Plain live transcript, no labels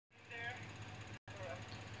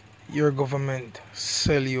Your government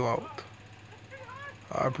sell you out.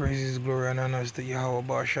 All praises, glory, and honors to Yahweh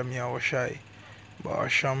Basham Yahweh Shai.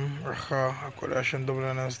 Basham, Racha, Hakodash, and double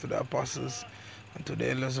honors to the apostles and to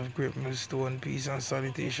the elders of great millstone, peace and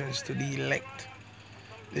salutations to the elect.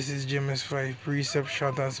 This is James 5 Precept,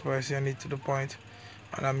 short and spicy and to the point.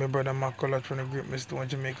 And I'm your brother Macola from the Great Millstone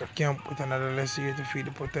Jamaica camp with another lesson here to feed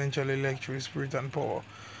the potential elect through the spirit and power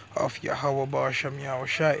of Yahweh Basham Yahweh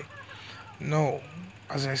Shai. No,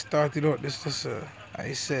 as I started out this lesson,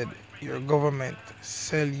 I said your government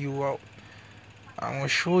sell you out. I'm gonna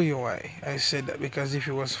show you why I said that, because if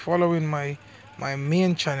you was following my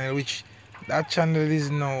main channel, which that channel is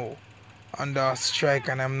now under strike,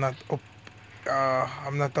 and I'm not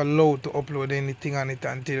allowed to upload anything on it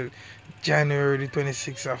until January the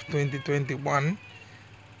 26th of 2021.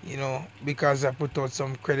 Because I put out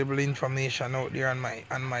some credible information out there on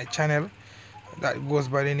my channel that goes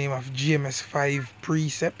by the name of GMS5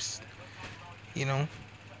 Precepts. You know,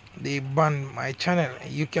 they banned my channel.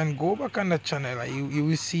 You can go back on the channel and you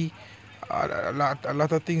will see a lot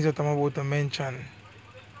of things that I'm about to mention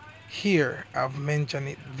here. I've mentioned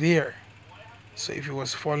it there. So if you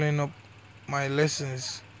was following up my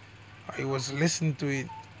lessons, I was listening to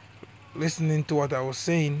what I was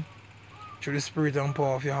saying through the spirit and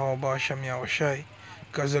power of Yahweh Basham Yahweh Shai,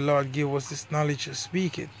 because the Lord gave us this knowledge to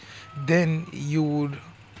speak it, then you would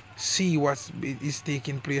see what is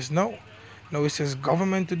taking place now. Now it says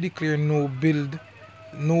government to declare no build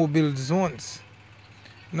zones.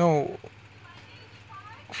 Now,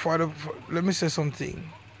 let me say something.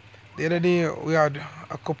 The other day we had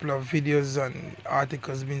a couple of videos and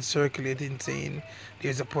articles been circulating saying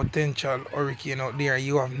there's a potential hurricane out there.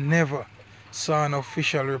 You have never saw an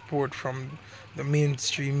official report from the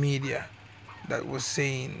mainstream media that was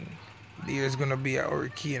saying there's gonna be a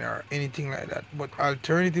hurricane or anything like that. But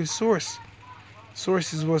alternative sources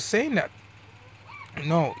was saying that.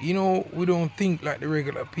 No, we don't think like the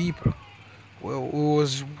regular people. Well, we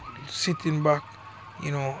was sitting back,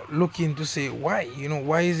 looking to say why.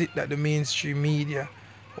 Why is it that the mainstream media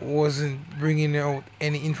wasn't bringing out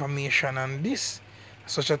any information on this,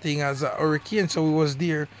 such a thing as a hurricane? So we was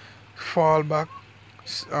there, fall back,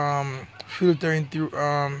 filtering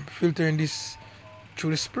this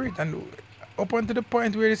through the spirit, and up until the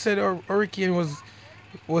point where they said a hurricane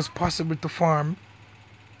was possible to form.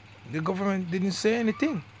 The government didn't say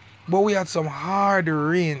anything, but we had some hard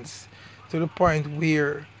rains to the point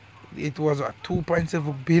where it was a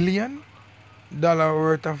 $2.7 billion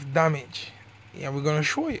worth of damage. Yeah, we're gonna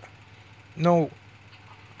show you. Now,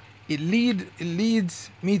 it leads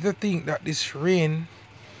me to think that this rain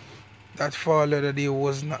that fall the other day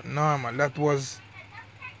was not normal. That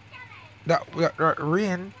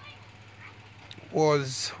rain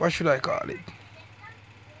was, what should I call it?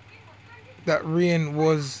 That rain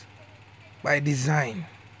was by design,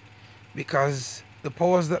 because the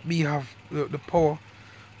powers that be have the power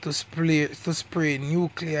to spray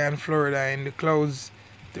nuclear in Florida in the clouds,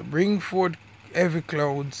 to bring forth heavy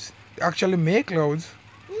clouds, actually make clouds,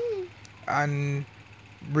 and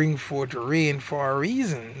bring forth rain for a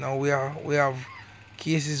reason. Now we have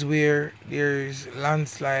cases where there's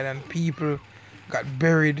landslide and people got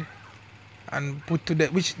buried and put to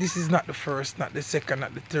death, which this is not the first, not the second,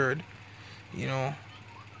 not the third.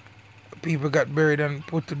 People got buried and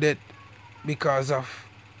put to death because of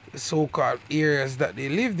the so-called areas that they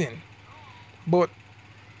lived in. But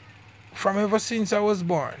from ever since I was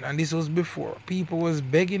born, and this was before, people was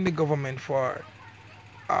begging the government for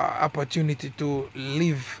opportunity to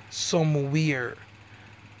live somewhere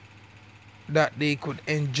that they could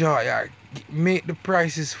enjoy, or make the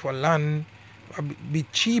prices for land be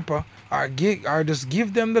cheaper, or just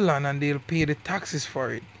give them the land and they'll pay the taxes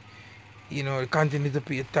for it. Continue to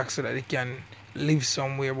pay a tax so that they can live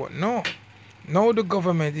somewhere. But no, now the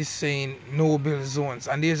government is saying no build zones,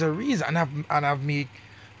 and there's a reason, and I've made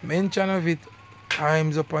mention of it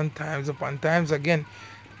times upon times again.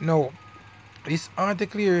 Now, this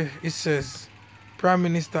article here, it says Prime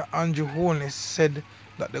Minister Andrew Holness said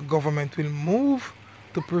that the government will move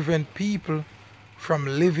to prevent people from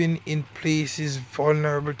living in places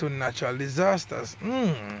vulnerable to natural disasters.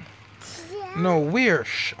 No, where?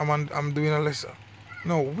 I'm doing a lesson.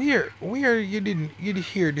 No, where you didn't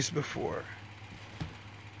hear this before?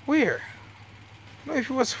 Where? No, if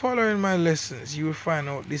you was following my lessons, you will find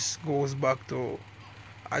out this goes back to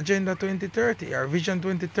Agenda 2030 or Vision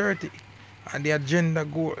 2030 and the agenda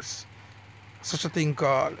goals. Such a thing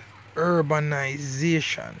called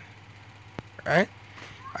urbanization, right?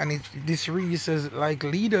 And this really says, like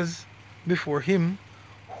leaders before him,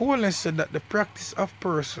 Holness said that the practice of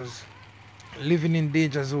persons living in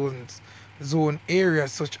danger zones zone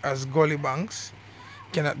areas such as gully banks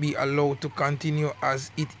cannot be allowed to continue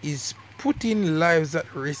as it is putting lives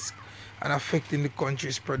at risk and affecting the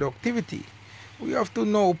country's productivity. We have to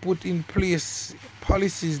now put in place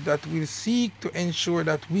policies that will seek to ensure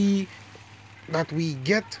that we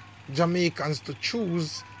get Jamaicans to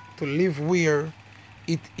choose to live where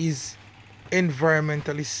it is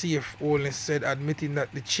environmentally safe, Holness said, admitting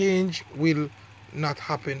that the change will not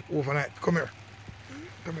happen overnight. Come here.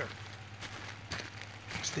 Come here.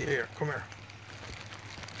 Stay here. Come here.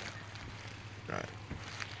 Right.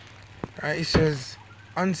 Right. It says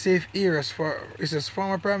unsafe areas for it says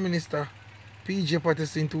former Prime Minister PJ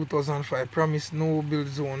Patterson in 2005 promised no build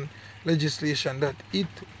zone legislation that it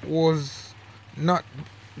was not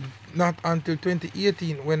until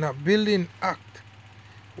 2018 when a building act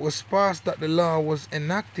was passed that the law was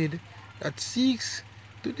enacted that seeks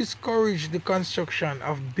to discourage the construction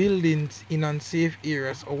of buildings in unsafe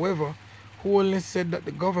areas. However, Holness said that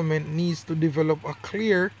the government needs to develop a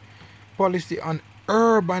clear policy on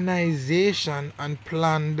urbanization and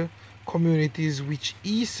planned communities, which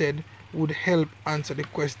he said would help answer the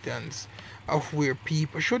questions of where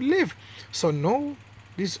people should live. So now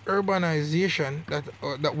this urbanization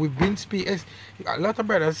that we've been speaking, a lot of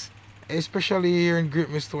brothers, especially here in Great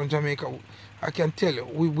Millstone, Jamaica, I can tell you,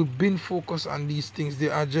 we've been focused on these things, the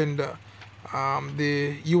agenda,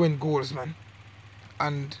 the UN goals, man.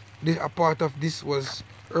 And a part of this was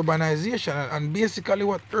urbanization. And basically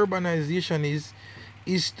what urbanization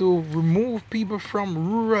is to remove people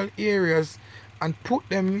from rural areas and put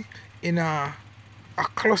them in a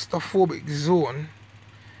claustrophobic zone,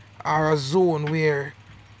 or a zone where,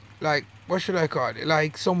 like, what should I call it?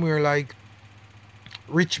 Like somewhere like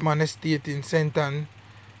Richmond Estate in Senton,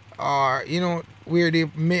 or where they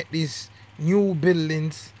make these new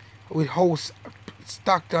buildings with house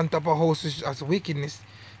stacked on top of houses as wickedness,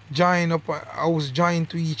 join up a house joined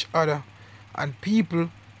to each other, and people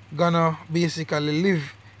gonna basically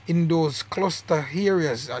live in those cluster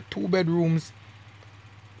areas. 2 bedrooms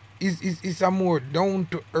is a more down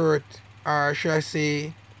to earth, or should I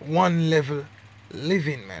say one level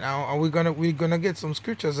living, man. And we're gonna get some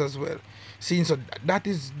scriptures as well. Seeing, so that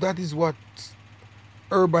is what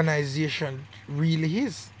urbanization really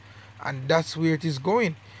is, and that's where it is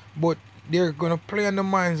going. But they're gonna play on the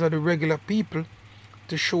minds of the regular people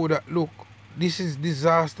to show that, look, this is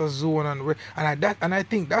disaster zone, and I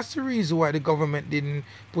think that's the reason why the government didn't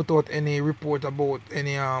put out any report about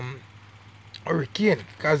any hurricane,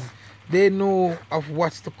 because they know of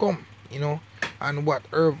what's to come, and what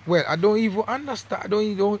well, I don't even understand.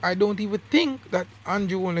 I don't even think that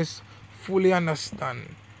Andrew Holness fully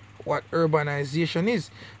understand what urbanization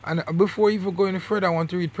is. And before even going further, I want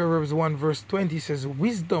to read Proverbs 1 verse 20. It says,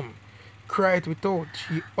 wisdom cried without,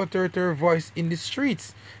 she uttered her voice in the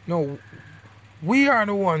streets. Now, we are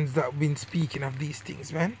the ones that have been speaking of these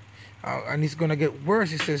things, man. And it's gonna get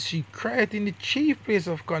worse. It says, she cried in the chief place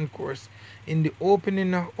of concourse, in the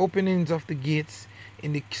openings of the gates.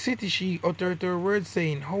 In the city she uttered her words,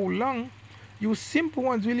 saying, how long, you simple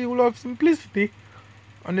ones, will you love simplicity?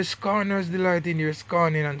 And the scorners delight in your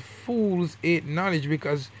scorning, and fools hate knowledge.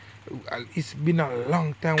 Because it's been a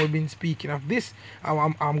long time we've been speaking of this.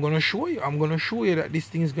 I'm gonna show you. I'm gonna show you that this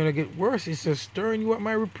thing is gonna get worse. It says, stirring you at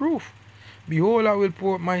my reproof. Behold, I will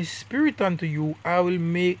pour my spirit unto you. I will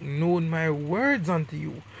make known my words unto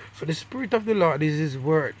you. So the spirit of the Lord is his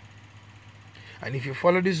word. And if you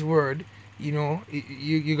follow this word,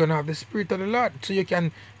 you're gonna have the spirit of the Lord. So you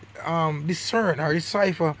can discern or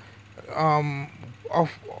decipher of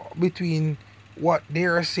between what they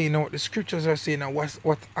are saying and what the scriptures are saying, and what's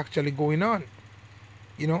actually going on.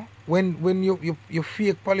 When your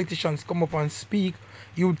fake politicians come up and speak,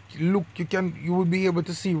 you will be able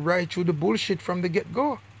to see right through the bullshit from the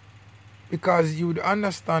get-go, because you would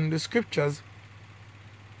understand the scriptures,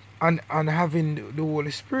 and having the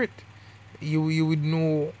Holy Spirit, you would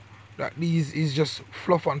know that these is just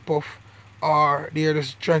fluff and puff, or they're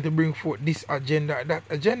just trying to bring forth this agenda or that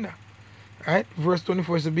agenda. Right? Verse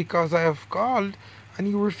 24 says, because I have called and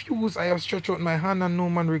you refuse, I have stretched out my hand and no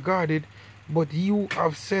man regarded, but you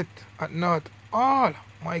have set at naught all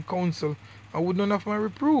my counsel and would none of my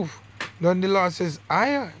reproof. Then the Lord says,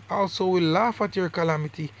 I also will laugh at your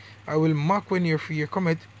calamity. I will mock when your fear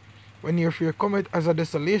cometh. When your fear cometh as a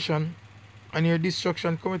desolation, and your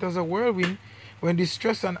destruction cometh as a whirlwind, when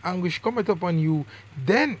distress and anguish cometh upon you,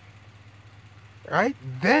 then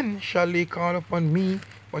shall they call upon me,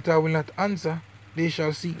 but I will not answer. They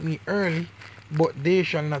shall seek me early, but they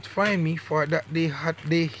shall not find me, for that they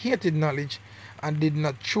hated knowledge and did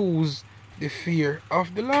not choose the fear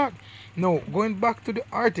of the Lord. Now, going back to the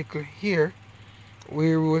article here,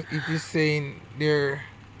 it is saying there.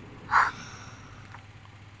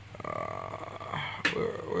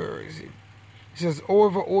 Where is it? It says,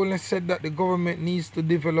 however, Olney said that the government needs to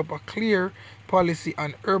develop a clear policy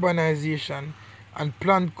on urbanization and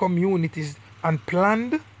planned communities,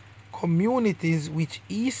 which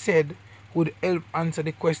he said would help answer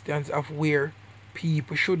the questions of where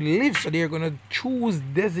people should live. So they're going to choose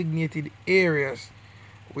designated areas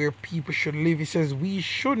where people should live. He says we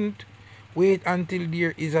shouldn't wait until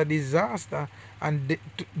there is a disaster and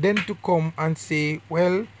then to come and say,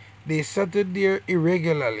 well, they settled there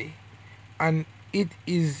irregularly and it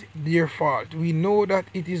is their fault. We know that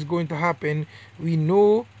it is going to happen. We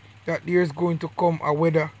know that there's going to come a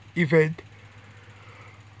weather event.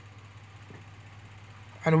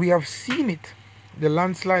 And we have seen it. The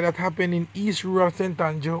landslide that happened in East Rural St.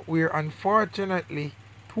 Andrew, where unfortunately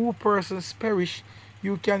 2 persons perished.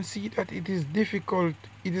 You can see that it is difficult.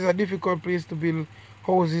 It is a difficult place to build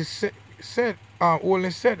houses,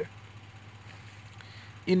 Olney said.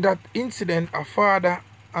 In that incident, a father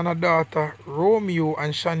and a daughter, Romeo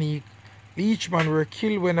and Shanique Leachman, were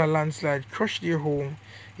killed when a landslide crushed their home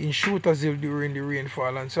in Shootersville during the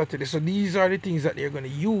rainfall on Saturday. So these are the things that they're going to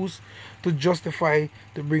use to justify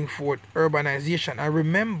to bring forth urbanization. I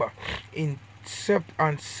remember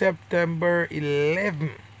on September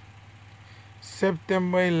 11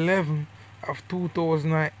 of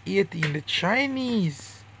 2018, the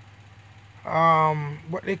Chinese,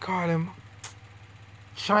 what they call them,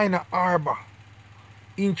 China Harbor,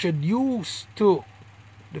 introduced to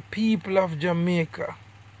the people of Jamaica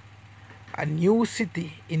a new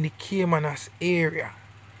city in the Caymanas area,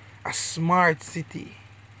 a smart city,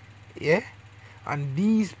 yeah? And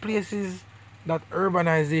these places that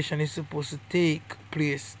urbanization is supposed to take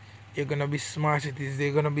place, they're gonna be smart cities.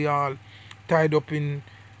 They're gonna be all tied up in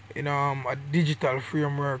a digital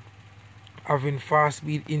framework, having fast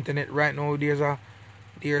speed internet. Right now there's a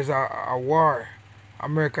war.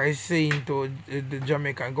 America is saying to the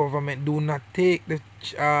Jamaican government, do not take the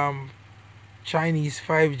Chinese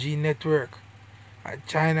 5G network.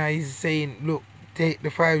 China is saying, look, take the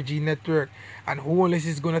 5G network. And Holness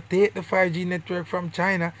is going to take the 5G network from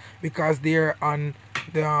China because they're on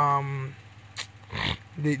the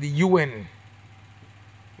UN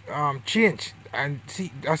change. And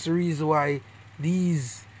see, that's the reason why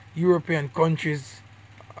these European countries,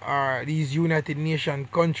 these United Nations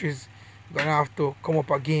countries, gonna have to come up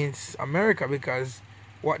against America, because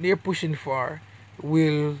what they're pushing for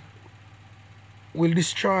will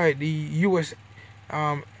destroy the US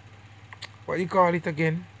what you call it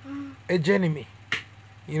again, hegemony,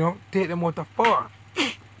 take them out of power,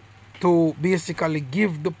 to basically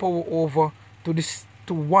give the power over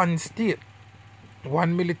to one state,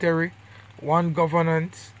 one military, one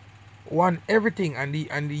governance, one everything, and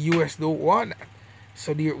the US don't want that.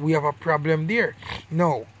 So we have a problem there.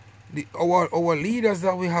 No, our leaders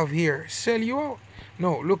that we have here sell you out.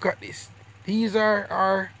 No, look at this. These are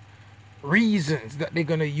our reasons that they're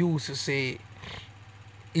gonna use to say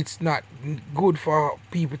it's not good for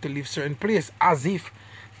people to live certain place, as if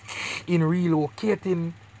in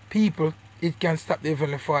relocating people it can stop the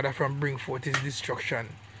Heavenly Father from bringing forth his destruction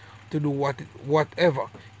to do whatever.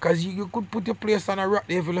 Because you could put your place on a rock,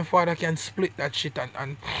 the Heavenly Father can split that shit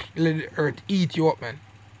and let the earth eat you up, man.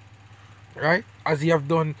 Right? As he have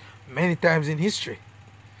done many times in history.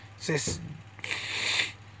 It says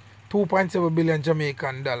 2.7 billion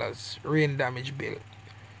Jamaican dollars rain damage bill.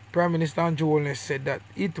 Prime Minister Andrew Holness said that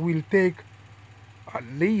it will take at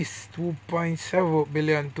least 2.7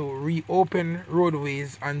 billion to reopen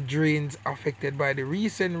roadways and drains affected by the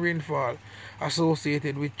recent rainfall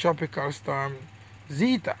associated with tropical storm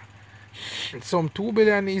Zeta. Some 2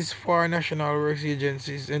 billion is for National Works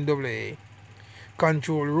Agencies NAA,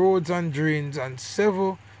 control roads and drains, and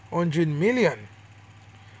 700 million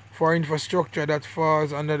for infrastructure that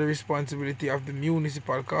falls under the responsibility of the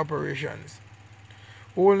municipal corporations.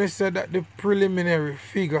 Holness said that the preliminary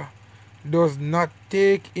figure does not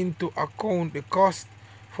take into account the cost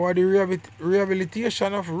for the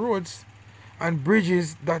rehabilitation of roads and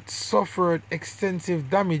bridges that suffered extensive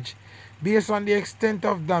damage. Based on the extent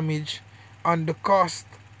of damage and the cost,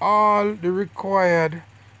 all the required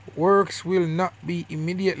works will not be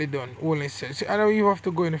immediately done, Holness said. So I know you have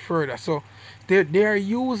to go any further. So they are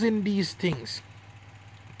using these things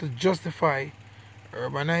to justify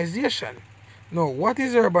urbanization. Now, what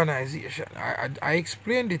is urbanization? I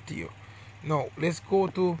explained it to you. Now, let's go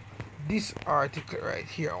to this article right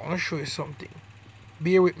here. I want to show you something.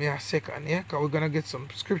 Bear with me a second, yeah? Because we're going to get some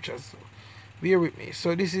scriptures. So bear with me.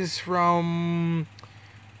 So this is from,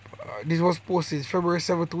 this was posted February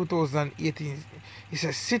 7, 2018. It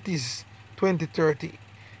says cities 2030.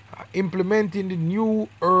 Implementing the new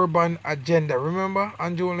urban agenda. Remember,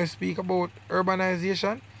 Andrew only speak about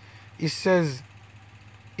urbanization. It says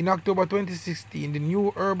in October 2016, the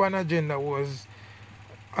new urban agenda was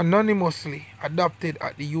anonymously adopted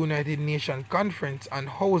at the United Nations Conference on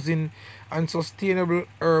Housing and Sustainable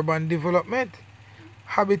Urban Development.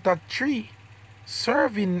 Habitat 3,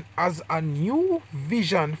 serving as a new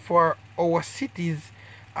vision for our cities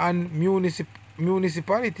and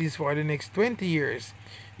municipalities for the next 20 years.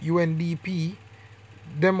 UNDP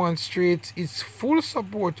demonstrates its full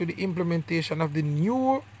support to the implementation of the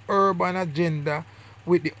new urban agenda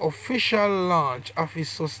with the official launch of its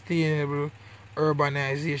sustainable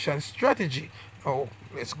urbanization strategy. Now,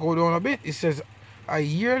 let's go down a bit. It says a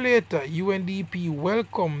year later, UNDP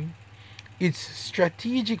welcomed its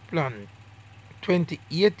strategic plan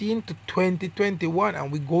 2018 to 2021,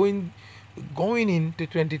 and we're going into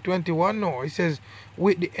 2021 now. It says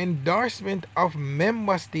with the endorsement of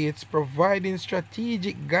member states providing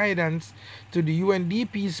strategic guidance to the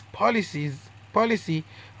UNDP's policy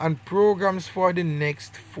and programs for the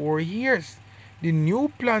next 4 years. The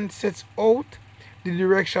new plan sets out the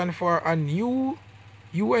direction for a new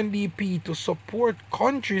UNDP to support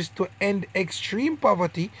countries to end extreme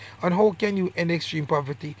poverty. And how can you end extreme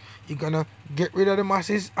poverty? You're gonna get rid of the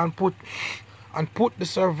masses and put the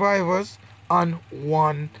survivors on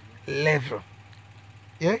one level.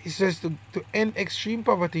 Yeah, it says to end extreme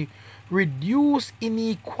poverty, reduce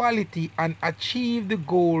inequality, and achieve the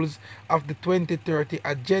goals of the 2030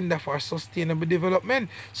 Agenda for Sustainable Development.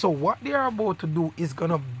 So what they are about to do is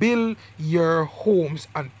gonna build your homes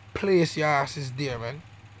and place your asses there, man.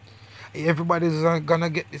 Everybody's gonna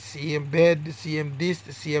get the same bed, the same this,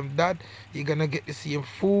 the same that. You're gonna get the same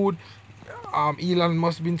food. Elon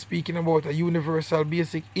Musk been speaking about a universal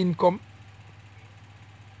basic income.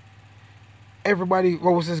 Everybody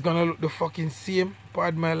house is gonna look the fucking same.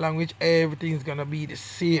 Pardon my language. Everything's gonna be the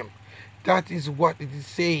same. That is what it is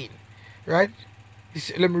saying, right?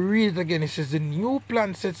 Let me read it again. It says the new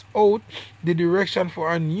plan sets out the direction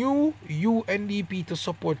for a new UNDP to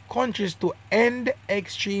support countries to end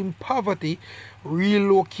extreme poverty,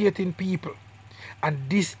 relocating people. And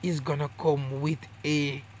this is gonna come with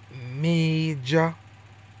a major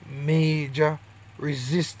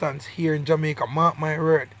resistance here in Jamaica. Mark my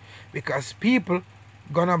word. Because people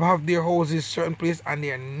gonna have their houses certain place and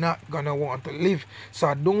they're not gonna want to live. So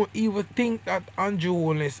I don't even think that Andrew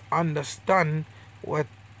Holness understand what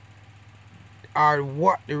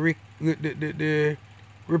the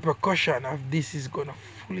repercussion of this is gonna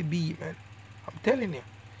fully be, man.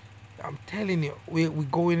 I'm telling you, we're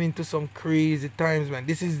going into some crazy times, man.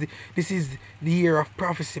 This is the year of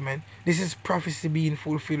prophecy, man. This is prophecy being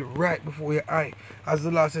fulfilled right before your eye. As the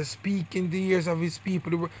Lord says, speak in the ears of his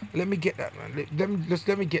people. Let me get that, man.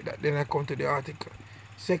 Let me get that. Then I come to the article.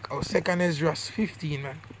 Second Ezra 15,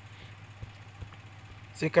 man.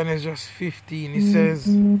 Second Ezra 15.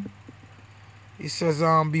 It says,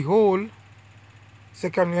 behold.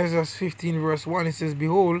 Second Ezra 15 verse 1. It says,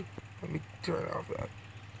 behold. Let me turn off that.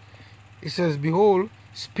 It says, behold,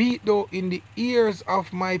 speak thou in the ears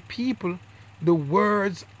of my people the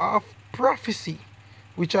words of prophecy,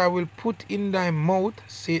 which I will put in thy mouth,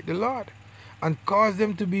 saith the Lord, and cause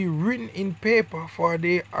them to be written in paper, for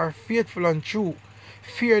they are faithful and true.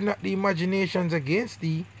 Fear not the imaginations against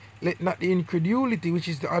thee, let not the incredulity, which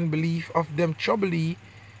is the unbelief of them, trouble thee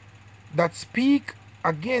that speak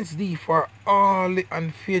against thee, for all the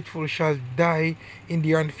unfaithful shall die in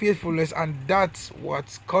their unfaithfulness. And that's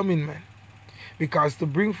what's coming, man. Because to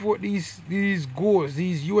bring forth these goals,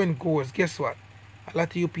 these UN goals, guess what? A lot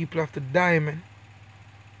of you people have to die, man.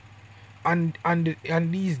 And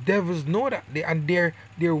these devils know that.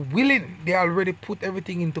 They're willing. They already put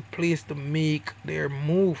everything into place to make their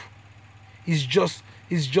move. It's just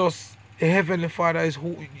the Heavenly Father is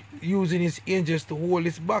using his angels to hold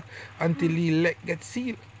his back until the elect gets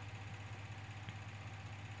sealed.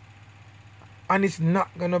 And it's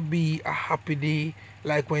not gonna be a happy day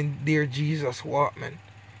like when dear Jesus walked, man.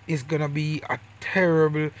 It's gonna be a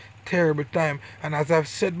terrible time. And as I've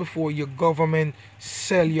said before, your government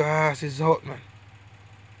sell your asses out, man.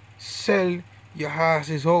 Sell your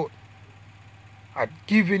asses out. I've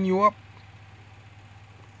given you up.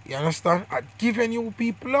 You understand? I've given you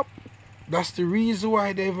people up. That's the reason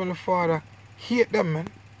why the Heavenly Father hate them, man.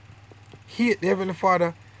 The Heavenly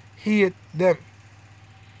Father hate them.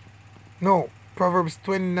 No. Proverbs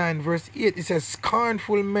 29 verse 8, it says,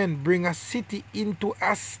 scornful men bring a city into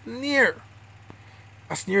a snare.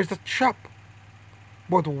 A snare is a trap.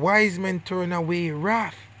 But wise men turn away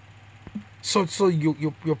wrath. So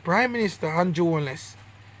your Prime Minister, Andrew Holness,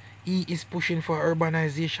 he is pushing for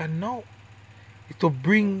urbanization now. to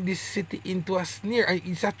bring this city into a snare.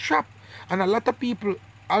 It's a trap. And a lot of people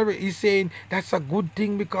already saying that's a good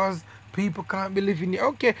thing because people can't be living there.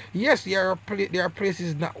 Okay, yes, there are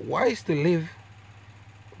places not wise to live,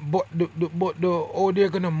 but the how they're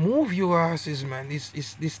gonna move your asses, man,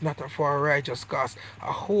 is not for a righteous cause.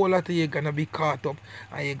 A whole lot of you gonna be caught up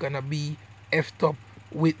and you're gonna be effed up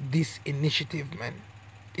with this initiative, man.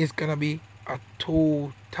 It's gonna be a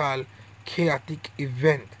total chaotic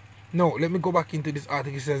event. Now let me go back into this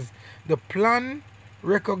article. It says the plan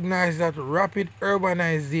recognizes that rapid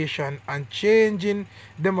urbanization and changing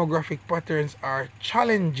demographic patterns are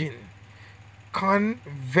challenging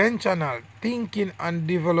conventional thinking and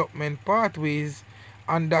development pathways,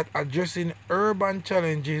 and that addressing urban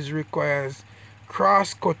challenges requires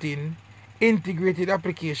cross-cutting, integrated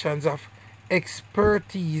applications of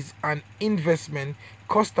expertise and investment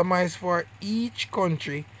customized for each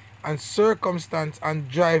country and circumstance and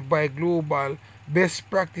drive by global best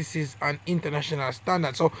practices and international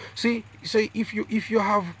standards. So see, if you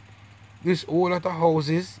have this whole lot of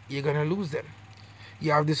houses, you're gonna lose them.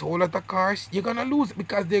 You have this whole lot of cars, you're gonna lose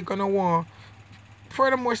because they're gonna want.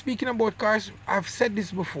 Furthermore, speaking about cars, I've said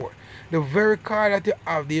this before. The very car that you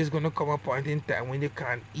have there is gonna come a point in time when you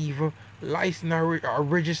can't even license or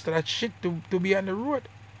register that shit to be on the road.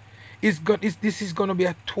 This is gonna be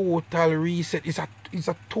a total reset. It's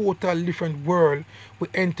a total different world we're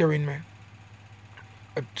entering, man.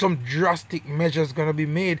 Some drastic measures gonna be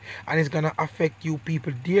made, and it's gonna affect you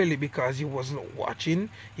people dearly because you wasn't watching,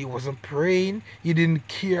 you wasn't praying, you didn't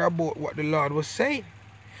care about what the Lord was saying.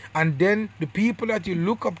 And then the people that you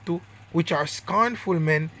look up to, which are scornful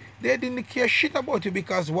men, they didn't care shit about you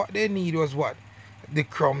because what they need was what? The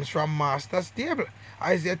crumbs from master's table.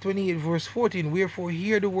 Isaiah 28 verse 14, wherefore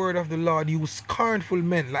hear the word of the Lord, you scornful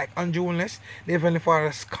men, like unjoinless, the Heavenly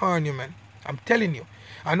Father scorn you, man. I'm telling you.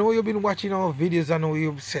 I know you've been watching our videos. I know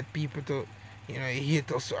you've set people to,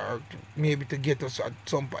 hate us or maybe to get us at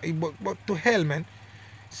some point. But to hell, man.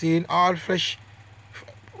 Seeing all flesh,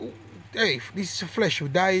 hey, this flesh will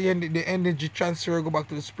die and the energy transfer, go back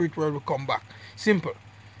to the spirit world, will come back. Simple.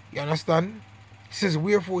 You understand? It says,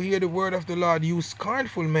 wherefore hear the word of the Lord, you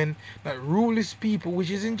scornful men that rule his people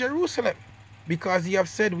which is in Jerusalem. Because ye have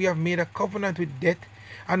said, we have made a covenant with death,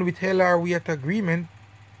 and with hell are we at agreement.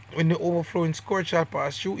 When the overflowing scourge shall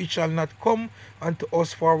pass through, it shall not come unto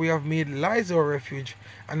us, for we have made lies our refuge,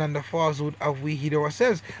 and under falsehood have we hid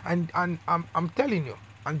ourselves. And I'm telling you,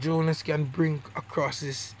 and journalists can bring across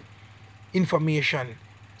this information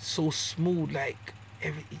so smooth, like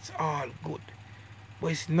it's all good. But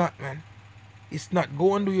it's not, man. It's not.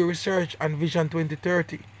 Go and do your research on Vision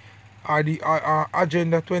 2030, or the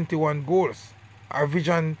Agenda 21 goals, or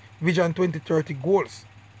Vision 2030 goals.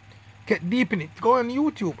 Get deep in it. Go on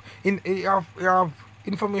YouTube. You have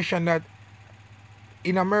information that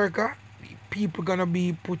in America, people gonna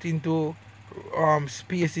be put into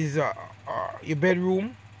spaces. Your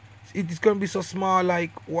bedroom, it is gonna be so small.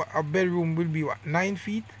 Like what a bedroom will be, what 9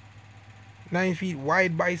 feet, 9 feet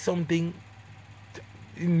wide by something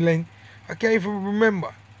in length. I can't even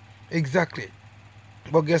remember exactly.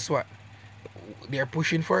 But guess what? They're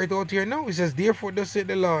pushing for it out here now. It says, therefore, thus said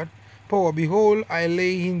the Lord. Power, behold, I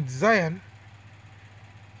lay in Zion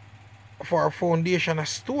for a foundation a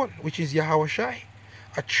stone, which is Yahushai,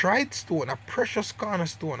 a tried stone, a precious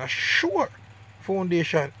cornerstone, a sure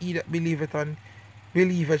foundation. He that believeth and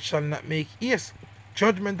believeth shall not make yes.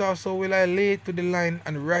 Judgment also will I lay to the line,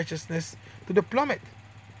 and righteousness to the plummet,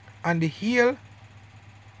 and the heel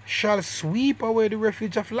shall sweep away the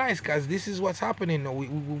refuge of lies. Because this is what's happening now.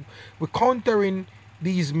 We're countering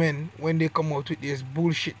these men when they come out with this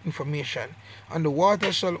bullshit information. And the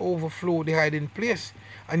water shall overflow the hiding place,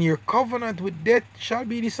 and your covenant with death shall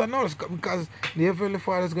be disannulled, because the Heavenly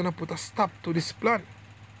Father is going to put a stop to this plan.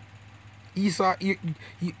 I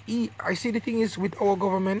see the thing is, with our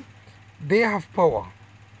government, they have power,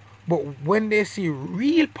 but when they see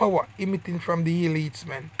real power emitting from the elites,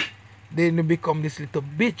 man, they become this little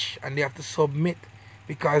bitch and they have to submit,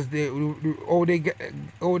 because how they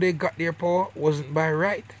got their power wasn't by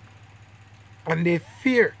right, and they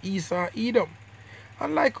fear Esau, Edom.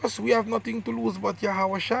 Unlike us, we have nothing to lose but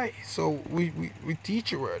Yahushai. So we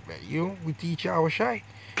teach your word, man. We teach Yahushai.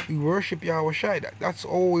 We worship Yahushai. That's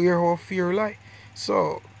all where our fear lie.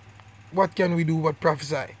 So what can we do but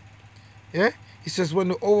prophesy? Yeah? It says, when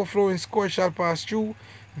the overflowing scourge shall pass through,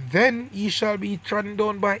 then ye shall be trodden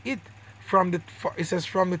down by it. It says,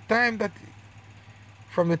 from the time that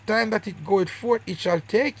it goeth forth, it shall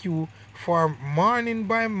take you, for morning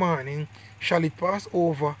by morning shall it pass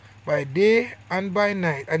over, by day and by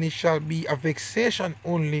night, and it shall be a vexation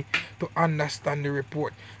only to understand the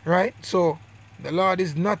report. Right? So The Lord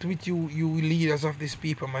is not with you, you leaders of this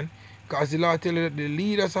people, man. Because the Lord tell you that the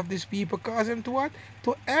leaders of this people cause them to what?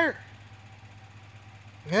 To err.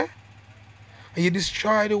 Yeah? And you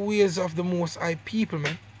destroy the ways of the Most High people,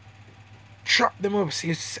 man. Trap them up.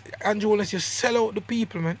 So Andrew Wallace, you sell out the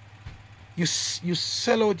people, man. You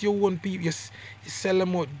sell out your own people. You sell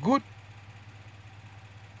them out good.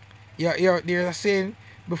 They're saying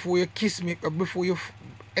before you kiss me, before you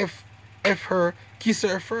F her, kiss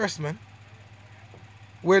her first, man.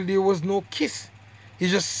 Well, there was no kiss. You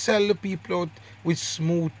just sell the people out with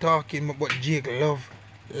smooth talking, but Jake love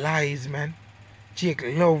lies, man. Jake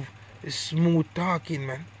love the smooth talking,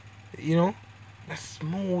 man. You know? That's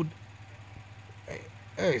smooth. Hey,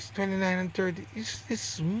 it's 29 and 30. It's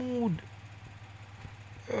smooth.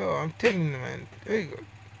 Oh, I'm telling you, man. There you go.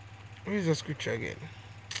 Where's the scripture again?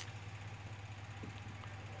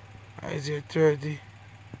 Isaiah 30.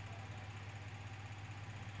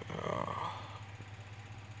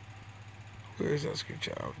 Where is that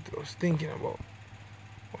scripture I was thinking about?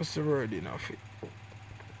 What's the wording of it?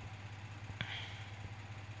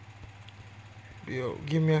 Yo,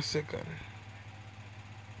 give me a second.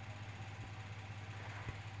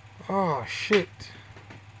 Oh shit.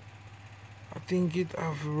 I think it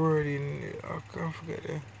have wording. I can't forget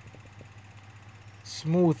it.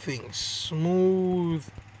 Smooth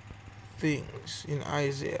things in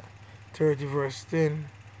Isaiah 30 verse 10.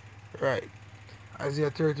 Right.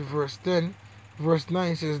 Isaiah 30 verse 10. Verse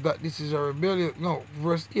 9 says that this is a rebellion. No,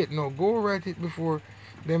 verse 8. No, go write it before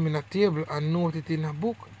them in a table and note it in a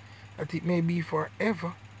book, that it may be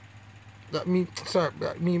forever. That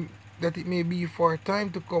it may be for a time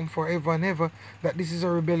to come, forever and ever, that this is a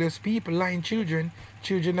rebellious people, lying children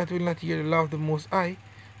that will not hear the law of the Most High,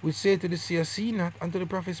 which say to the seer, see not, and to the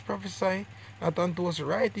prophets, prophesy, not unto us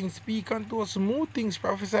writing, speak unto us smooth things,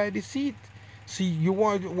 prophesy deceit. See, you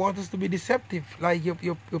want us to be deceptive, like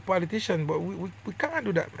your politician, but we can't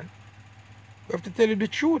do that, man. We have to tell you the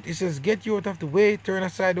truth. It says, get you out of the way, turn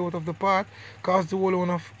aside out of the path, cause the Holy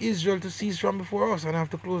One of Israel to cease from before us. And I have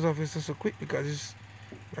to close off this so quick because this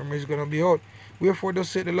memory is going to be out. Wherefore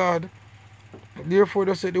thus said the Lord, therefore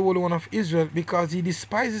thus said the Holy One of Israel, because he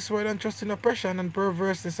despises this word and trusts in oppression and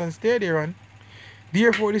perverseness and stay thereon.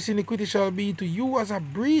 Therefore this iniquity shall be to you as a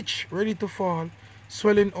breach ready to fall,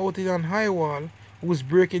 swelling out in an high wall, whose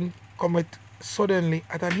breaking cometh suddenly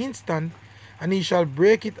at an instant, and he shall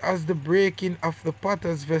break it as the breaking of the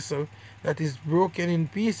potter's vessel that is broken in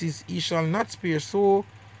pieces. He shall not spare, so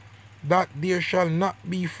that there shall not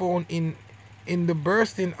be found in the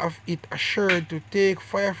bursting of it assured to take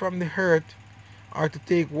fire from the earth, or to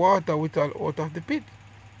take water withal out of the pit.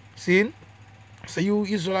 See? So you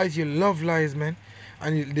Israelites, you love lies, man.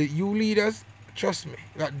 And you leaders, trust me,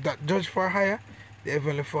 that judge for hire, the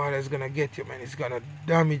Heavenly Father is going to get you, man. It's going to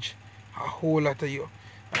damage a whole lot of you.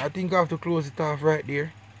 I think I have to close it off right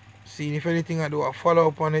there. See, if anything I do, I'll follow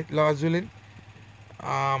up on it, Lord's willing.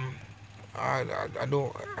 I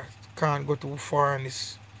can't go too far on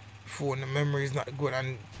this phone. The memory is not good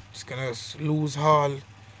and it's gonna lose all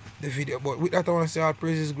the video. But with that, I want to say all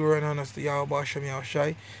praises, glory, and honor to Yahweh Basham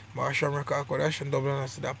Yahushai, Basham Rakakodash, and double honor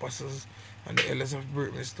to the apostles and the elders of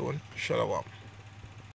Britain Stone. Shalom.